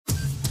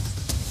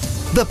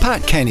The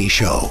Pat Kenny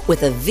Show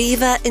with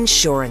Aviva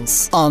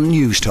Insurance on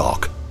News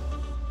Talk.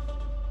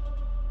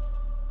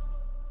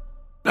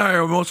 Now,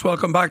 you're most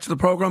welcome back to the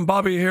programme.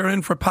 Bobby here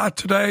in for Pat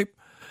today.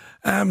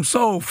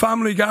 So,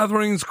 family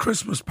gatherings,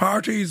 Christmas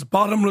parties,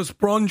 bottomless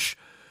brunch.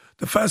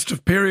 The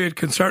festive period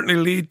can certainly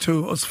lead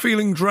to us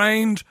feeling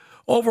drained,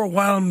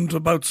 overwhelmed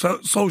about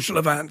social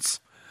events.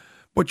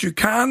 But you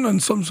can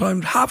and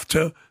sometimes have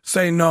to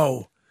say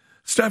no.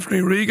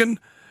 Stephanie Regan,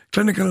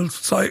 clinical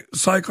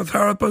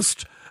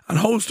psychotherapist and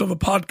host of a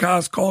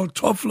podcast called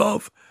Tough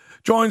Love,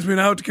 joins me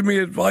now to give me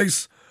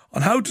advice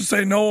on how to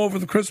say no over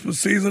the Christmas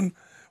season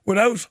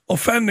without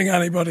offending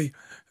anybody.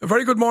 A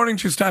very good morning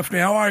to you, Stephanie.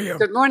 How are you?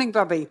 Good morning,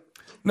 Bobby.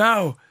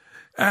 Now,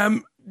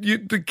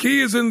 the key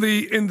is in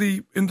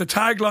the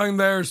tagline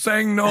there,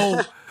 saying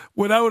no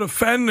without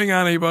offending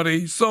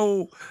anybody.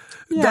 So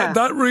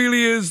that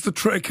really is the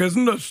trick,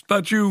 isn't it?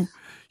 That you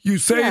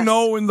say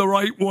no in the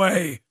right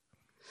way.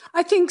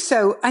 I think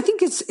so. I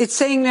think it's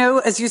saying no,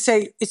 as you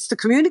say, it's the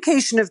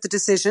communication of the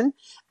decision.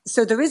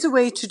 So there is a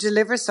way to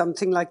deliver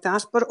something like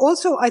that. But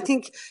also I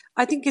think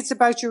it's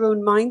about your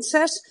own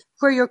mindset,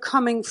 where you're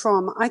coming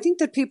from. I think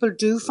that people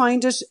do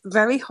find it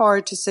very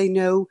hard to say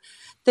no.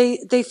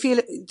 They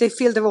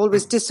feel they're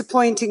always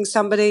disappointing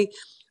somebody.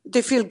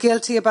 They feel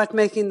guilty about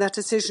making that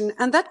decision.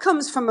 And that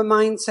comes from a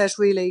mindset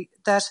really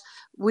that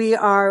we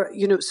are,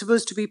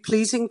 supposed to be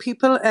pleasing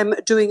people,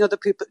 doing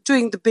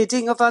the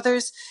bidding of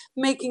others,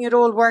 making it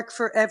all work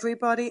for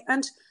everybody.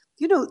 And,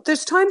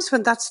 there's times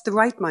when that's the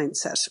right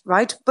mindset,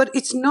 right? But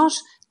it's not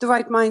the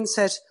right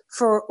mindset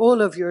for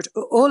all of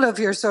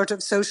your sort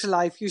of social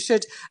life. You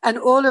should, and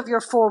all of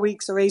your 4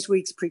 weeks or 8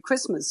 weeks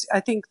pre-Christmas. I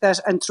think that,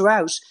 and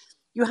throughout,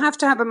 you have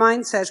to have a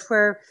mindset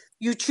where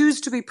you choose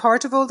to be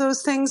part of all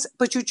those things,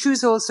 but you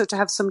choose also to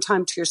have some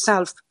time to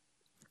yourself.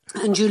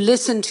 And you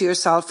listen to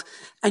yourself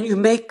and you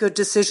make good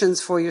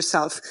decisions for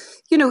yourself,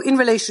 in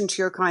relation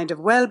to your kind of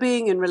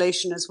well-being, in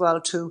relation as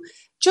well to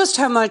just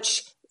how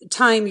much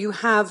time you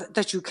have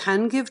that you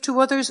can give to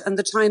others and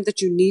the time that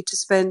you need to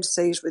spend,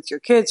 say it with your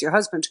kids, your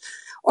husband,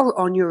 or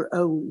on your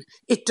own.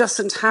 It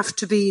doesn't have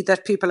to be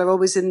that people are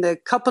always in the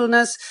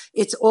coupleness.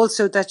 It's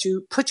also that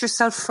you put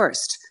yourself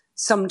first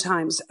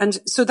sometimes. And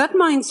so that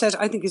mindset,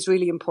 I think, is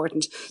really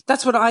important.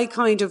 That's what I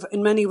kind of,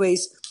 in many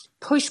ways,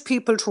 push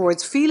people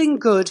towards, feeling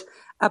good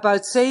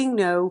about saying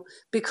no,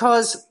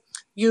 because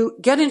you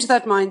get into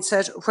that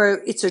mindset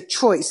where it's a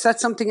choice.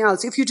 That's something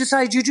else. If you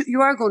decide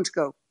you are going to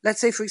go,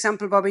 let's say, for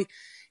example, Bobby,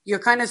 you're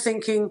kind of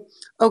thinking,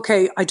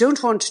 okay, I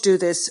don't want to do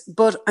this,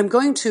 but I'm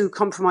going to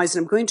compromise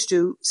and I'm going to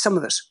do some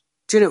of it.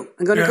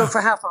 I'm going to go for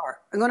a half hour.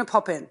 I'm going to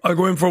pop in. I'll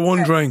go in for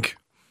one drink.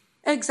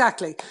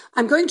 Exactly.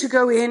 I'm going to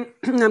go in.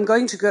 I'm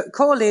going to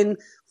call in.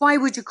 Why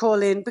would you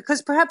call in?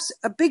 Because perhaps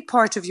a big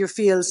part of you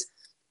feels,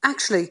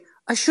 actually,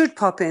 I should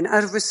pop in.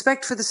 Out of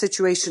respect for the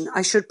situation,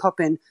 I should pop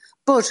in.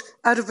 But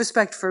out of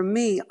respect for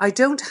me, I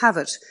don't have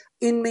it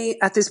in me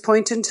at this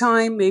point in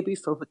time, maybe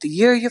for what the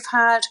year you've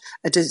had,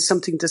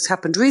 something that's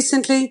happened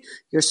recently,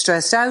 you're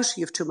stressed out,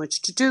 you have too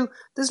much to do.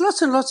 There's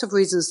lots and lots of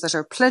reasons that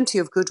are plenty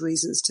of good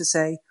reasons to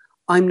say,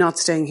 I'm not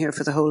staying here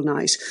for the whole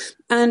night.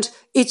 And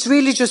it's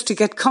really just to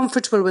get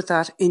comfortable with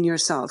that in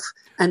yourself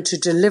and to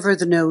deliver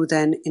the no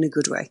then in a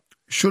good way.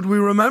 Should we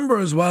remember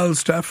as well,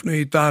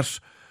 Stephanie, that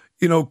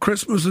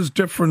Christmas is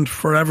different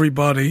for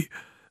everybody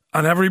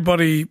and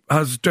everybody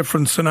has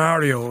different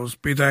scenarios,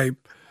 be they,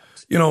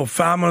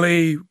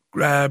 family,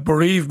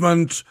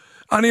 bereavement,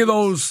 any of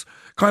those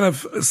kind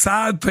of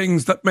sad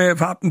things that may have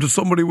happened to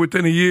somebody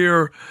within a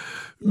year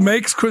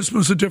makes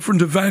Christmas a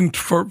different event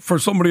for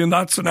somebody in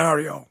that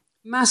scenario.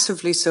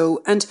 Massively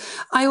so. And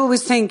I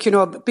always think,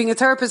 being a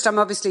therapist, I'm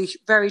obviously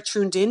very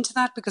tuned into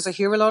that because I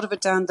hear a lot of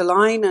it down the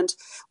line and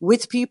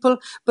with people.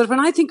 But when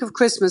I think of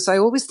Christmas, I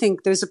always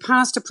think there's a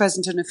past, a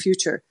present and a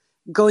future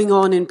going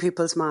on in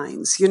people's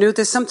minds.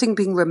 There's something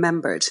being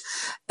remembered,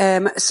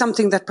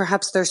 something that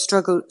perhaps they're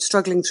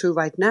struggling through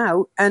right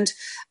now. And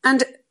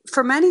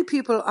for many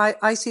people,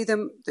 I see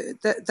them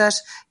that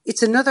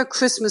it's another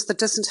Christmas that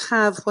doesn't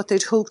have what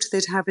they'd hoped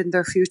they'd have in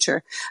their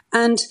future.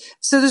 And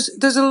so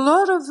there's a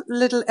lot of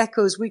little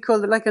echoes. We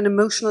call it like an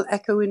emotional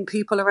echo in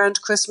people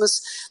around Christmas.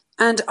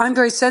 And I'm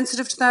very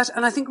sensitive to that.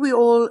 And I think we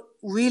all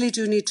really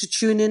do need to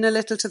tune in a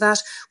little to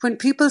that. When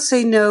people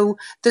say no,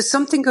 there's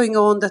something going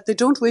on that they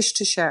don't wish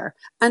to share.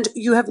 And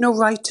you have no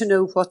right to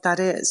know what that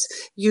is.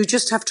 You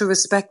just have to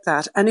respect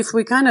that. And if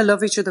we kind of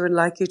love each other and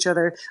like each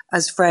other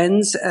as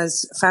friends,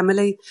 as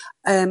family,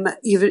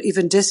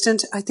 even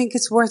distant, I think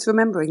it's worth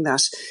remembering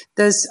that.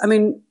 There's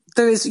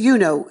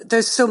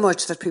so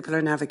much that people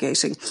are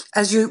navigating.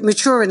 As you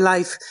mature in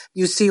life,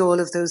 you see all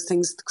of those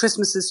things.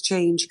 Christmases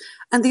change.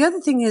 And the other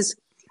thing is,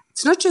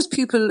 it's not just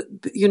people,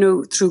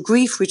 through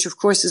grief, which of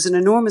course is an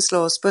enormous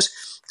loss, but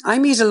I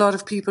meet a lot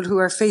of people who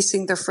are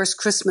facing their first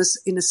Christmas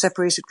in a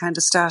separated kind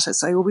of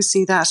status. I always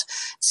see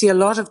a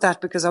lot of that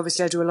because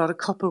obviously I do a lot of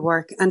couple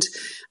work and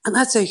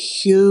that's a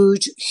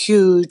huge,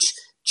 huge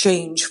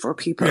change for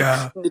people.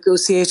 Yeah.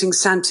 Negotiating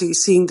Santa,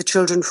 seeing the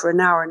children for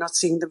an hour, not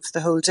seeing them for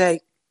the whole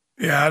day.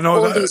 Yeah,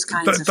 no,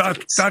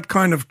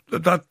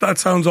 that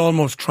sounds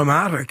almost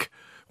traumatic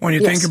when you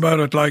think about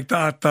it like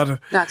that.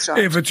 That's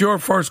right. If it's your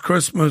first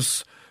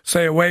Christmas,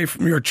 say, away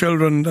from your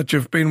children that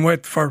you've been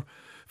with for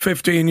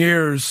 15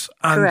 years,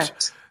 and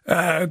Correct.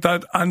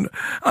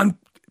 and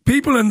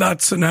people in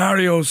that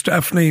scenario,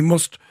 Stephanie,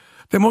 must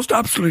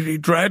absolutely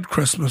dread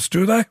Christmas,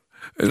 do they?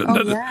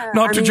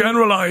 Not to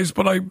generalise,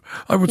 but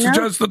I would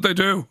suggest that they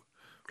do.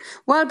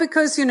 Well,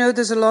 because,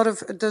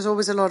 there's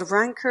always a lot of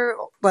rancor,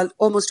 well,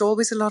 almost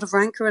always a lot of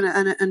rancor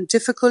and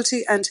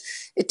difficulty. And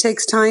it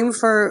takes time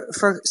for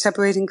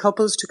separating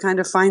couples to kind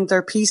of find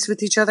their peace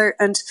with each other.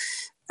 And,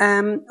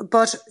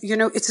 but,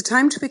 it's a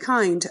time to be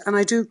kind. And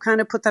I do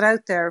kind of put that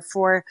out there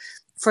for,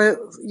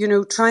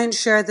 try and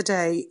share the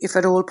day if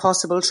at all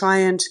possible. Try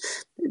and,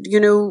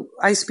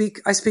 I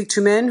speak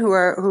to men who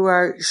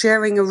are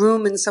sharing a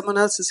room in someone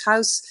else's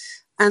house,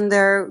 and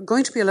they're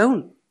going to be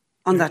alone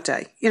on that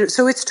day.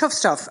 So it's tough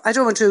stuff. I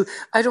don't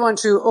want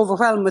to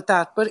overwhelm with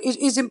that, but it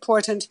is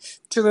important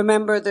to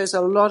remember there's a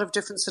lot of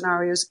different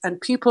scenarios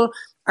and people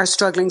are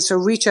struggling. So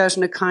reach out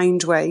in a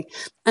kind way.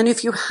 And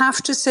if you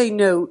have to say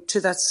no to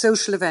that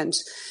social event,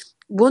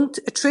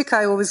 a trick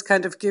I always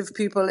kind of give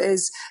people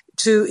is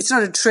it's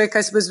not a trick,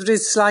 I suppose, but it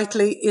is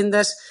slightly, in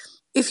that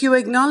if you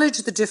acknowledge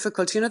the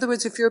difficulty, in other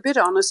words, if you're a bit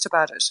honest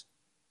about it,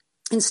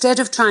 instead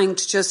of trying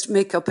to just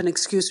make up an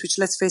excuse, which,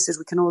 let's face it,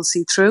 we can all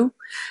see through,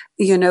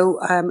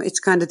 it's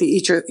kind of the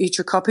eat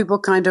your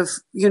copybook kind of,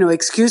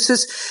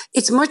 excuses.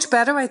 It's much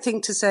better, I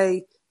think, to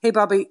say, hey,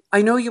 Bobby,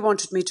 I know you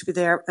wanted me to be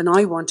there and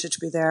I wanted to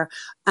be there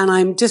and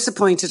I'm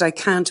disappointed I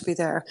can't be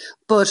there.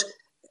 But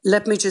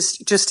let me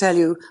just tell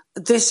you,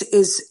 this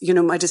is,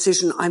 my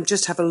decision. I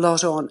just have a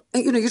lot on.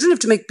 You don't have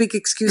to make big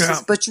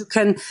excuses, but you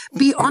can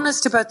be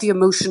honest about the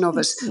emotion of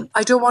it.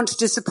 I don't want to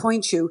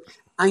disappoint you.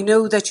 I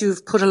know that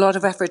you've put a lot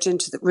of effort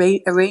into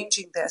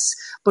arranging this,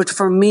 but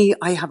for me,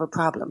 I have a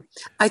problem.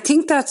 I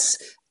think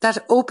that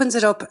opens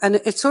it up, and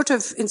it's sort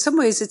of, in some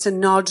ways, it's a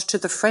nod to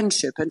the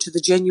friendship and to the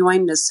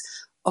genuineness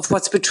of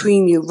what's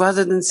between you,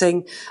 rather than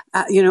saying,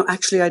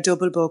 actually I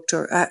double booked,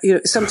 or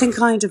something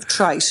kind of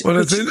trite. Well,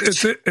 it's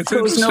interesting.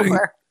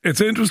 Nowhere.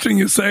 It's interesting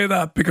you say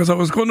that, because I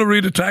was going to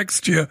read a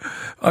text to you.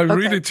 I'll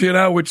read it to you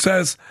now, which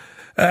says,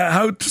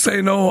 how to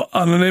say no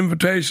on an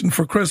invitation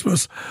for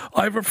Christmas.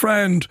 I have a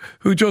friend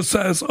who just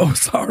says, oh,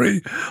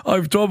 sorry,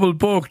 I've double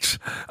booked,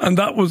 and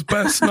that was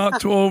best not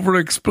to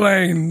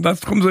over-explain. That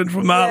comes in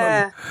from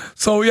Alan.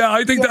 So,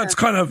 I think that's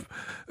kind of,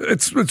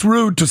 it's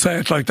rude to say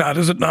it like that,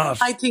 is it not?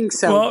 I think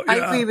so. Well, I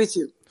agree with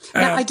you.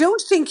 Now, I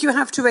don't think you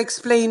have to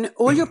explain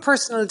all your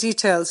personal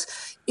details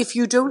if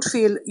you don't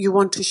feel you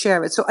want to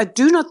share it. So I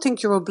do not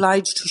think you're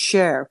obliged to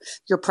share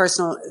your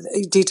personal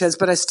details,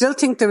 but I still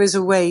think there is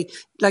a way,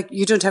 like,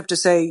 you don't have to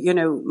say,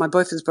 my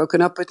boyfriend's broken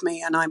up with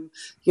me and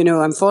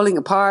I'm falling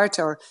apart,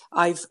 or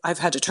I've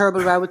had a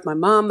terrible row with my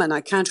mum and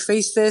I can't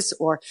face this,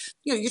 or,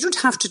 you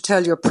don't have to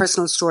tell your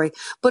personal story.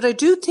 But I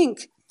do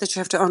think that you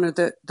have to honour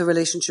the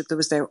relationship that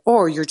was there,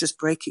 or you're just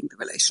breaking the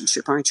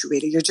relationship, aren't you,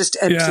 really? You're just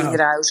emptying it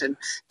out and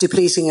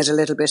depleting it a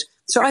little bit.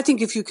 So I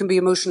think if you can be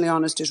emotionally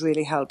honest, it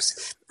really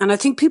helps. And I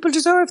think people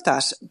deserve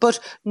that, but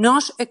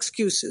not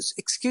excuses.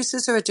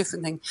 Excuses are a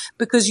different thing,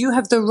 because you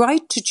have the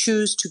right to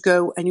choose to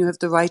go and you have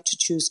the right to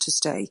choose to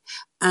stay.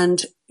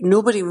 And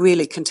nobody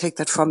really can take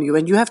that from you.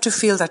 And you have to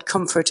feel that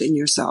comfort in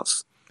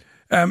yourself.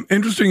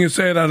 Interesting you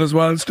say that as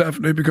well,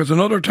 Stephanie, because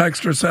another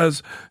texter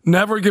says,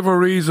 never give a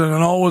reason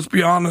and always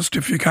be honest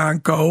if you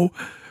can't go.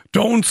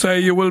 Don't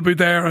say you will be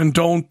there and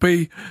don't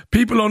be.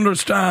 People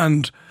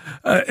understand,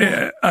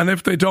 and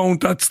if they don't,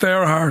 that's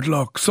their hard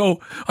luck.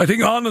 So I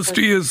think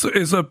honesty is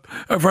a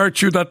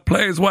virtue that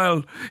plays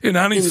well in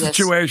any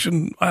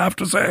situation, I have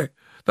to say.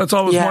 That's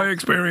always my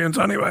experience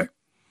anyway.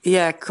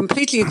 Yeah,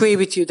 completely agree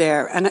with you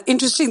there. And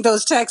interesting,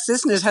 those texts,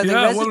 isn't it? How they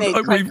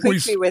resonate quite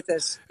quickly with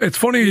it. It's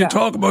funny, you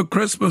talk about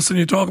Christmas and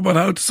you talk about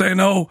how to say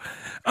no,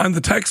 and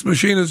the text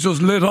machine is just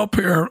lit up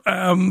here,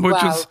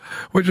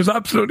 which is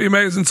absolutely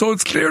amazing. So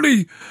it's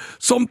clearly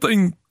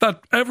something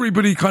that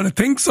everybody kind of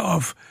thinks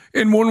of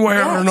in one way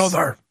or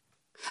another.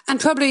 And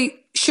probably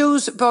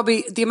shows,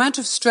 Bobby, the amount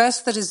of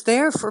stress that is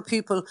there for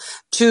people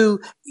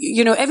to,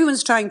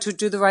 everyone's trying to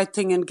do the right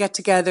thing and get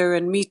together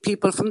and meet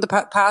people from the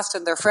past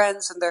and their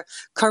friends and their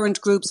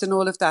current groups and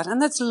all of that. And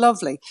that's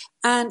lovely.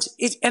 And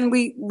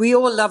we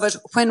all love it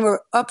when we're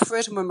up for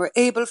it and when we're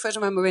able for it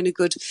and when we're in a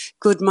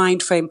good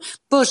mind frame.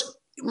 But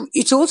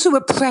it's also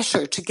a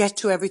pressure to get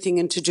to everything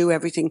and to do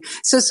everything.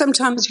 So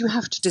sometimes you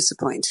have to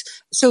disappoint.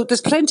 So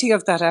there's plenty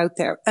of that out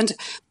there. And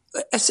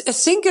a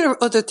singular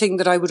other thing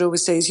that I would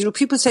always say is,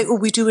 people say, oh,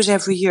 we do it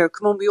every year.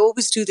 Come on, we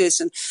always do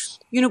this. And,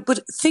 but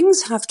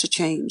things have to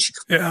change.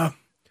 Yeah.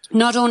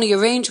 Not only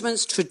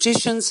arrangements,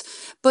 traditions,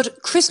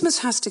 but Christmas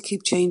has to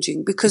keep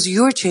changing, because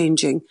you're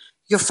changing.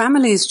 Your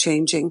family is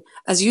changing.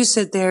 As you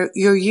said there,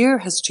 your year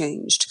has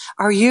changed.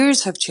 Our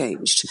years have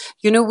changed.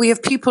 We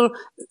have people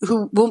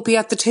who won't be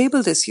at the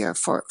table this year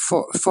for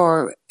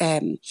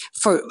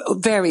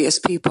various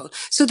people.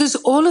 So there's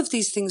all of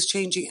these things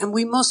changing, and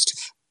we must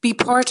be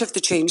part of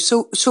the change.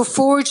 So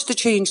forge the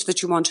change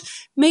that you want.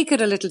 Make it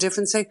a little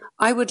different. Say,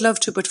 I would love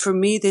to, but for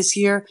me this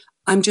year,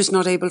 I'm just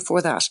not able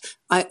for that.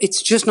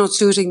 It's just not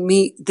suiting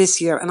me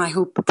this year. And I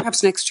hope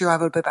perhaps next year I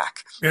will be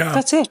back. Yeah.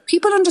 That's it.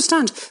 People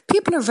understand.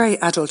 People are very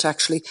adult,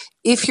 actually,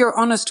 if you're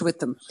honest with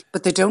them.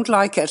 But they don't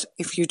like it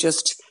if you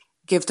just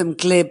give them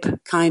glib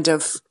kind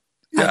of...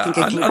 Yeah,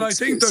 and I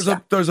think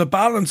there's a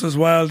balance as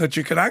well, that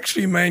you can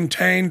actually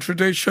maintain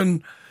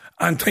tradition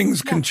and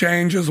things can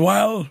change as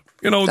well.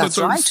 You know, that's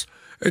right.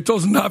 It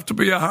doesn't have to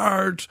be a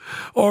hard,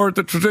 or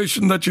the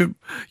tradition that you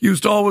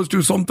used to always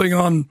do something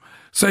on,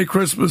 say,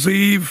 Christmas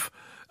Eve,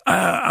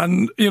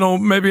 and, you know,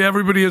 maybe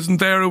everybody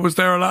isn't there who was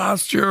there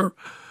last year,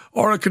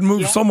 or it can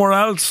move somewhere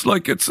else.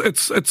 Like, it's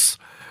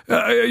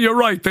you're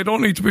right, they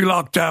don't need to be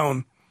locked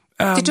down.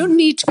 They don't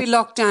need to be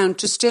locked down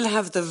to still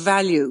have the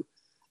value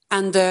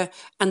and the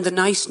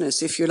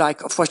niceness, if you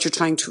like, of what you're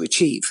trying to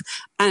achieve.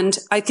 And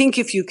I think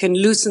if you can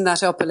loosen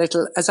that up a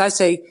little, as I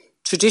say,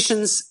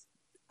 traditions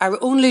are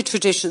only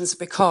traditions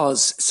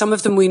because some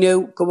of them we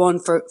know go on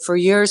for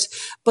years.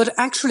 But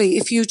actually,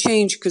 if you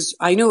change, because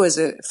I know as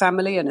a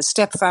family and a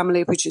step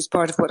family, which is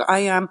part of what I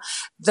am,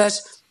 that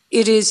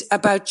it is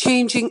about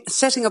changing,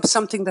 setting up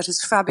something that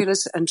is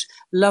fabulous and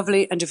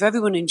lovely. And if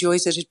everyone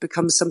enjoys it, it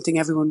becomes something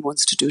everyone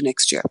wants to do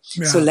next year.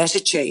 Yeah. So let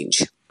it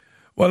change.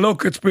 Well,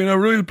 look, it's been a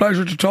real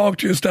pleasure to talk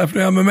to you,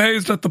 Stephanie. I'm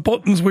amazed at the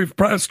buttons we've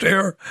pressed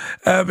here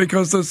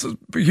because there's a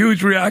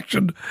huge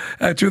reaction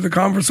to the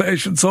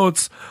conversation. So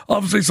it's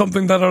obviously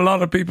something that a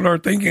lot of people are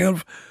thinking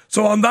of.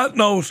 So on that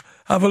note,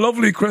 have a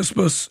lovely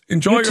Christmas.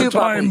 Enjoy your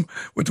time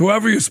with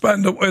whoever you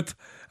spend it with.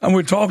 And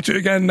we'll talk to you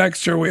again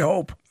next year, we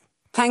hope.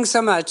 Thanks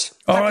so much.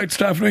 All right,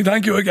 Stephanie.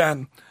 Thank you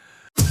again.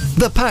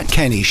 The Pat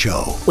Kenny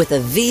Show. With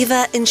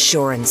Aviva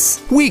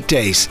Insurance.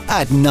 Weekdays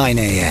at 9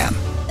 a.m.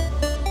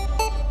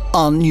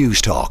 on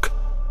News Talk.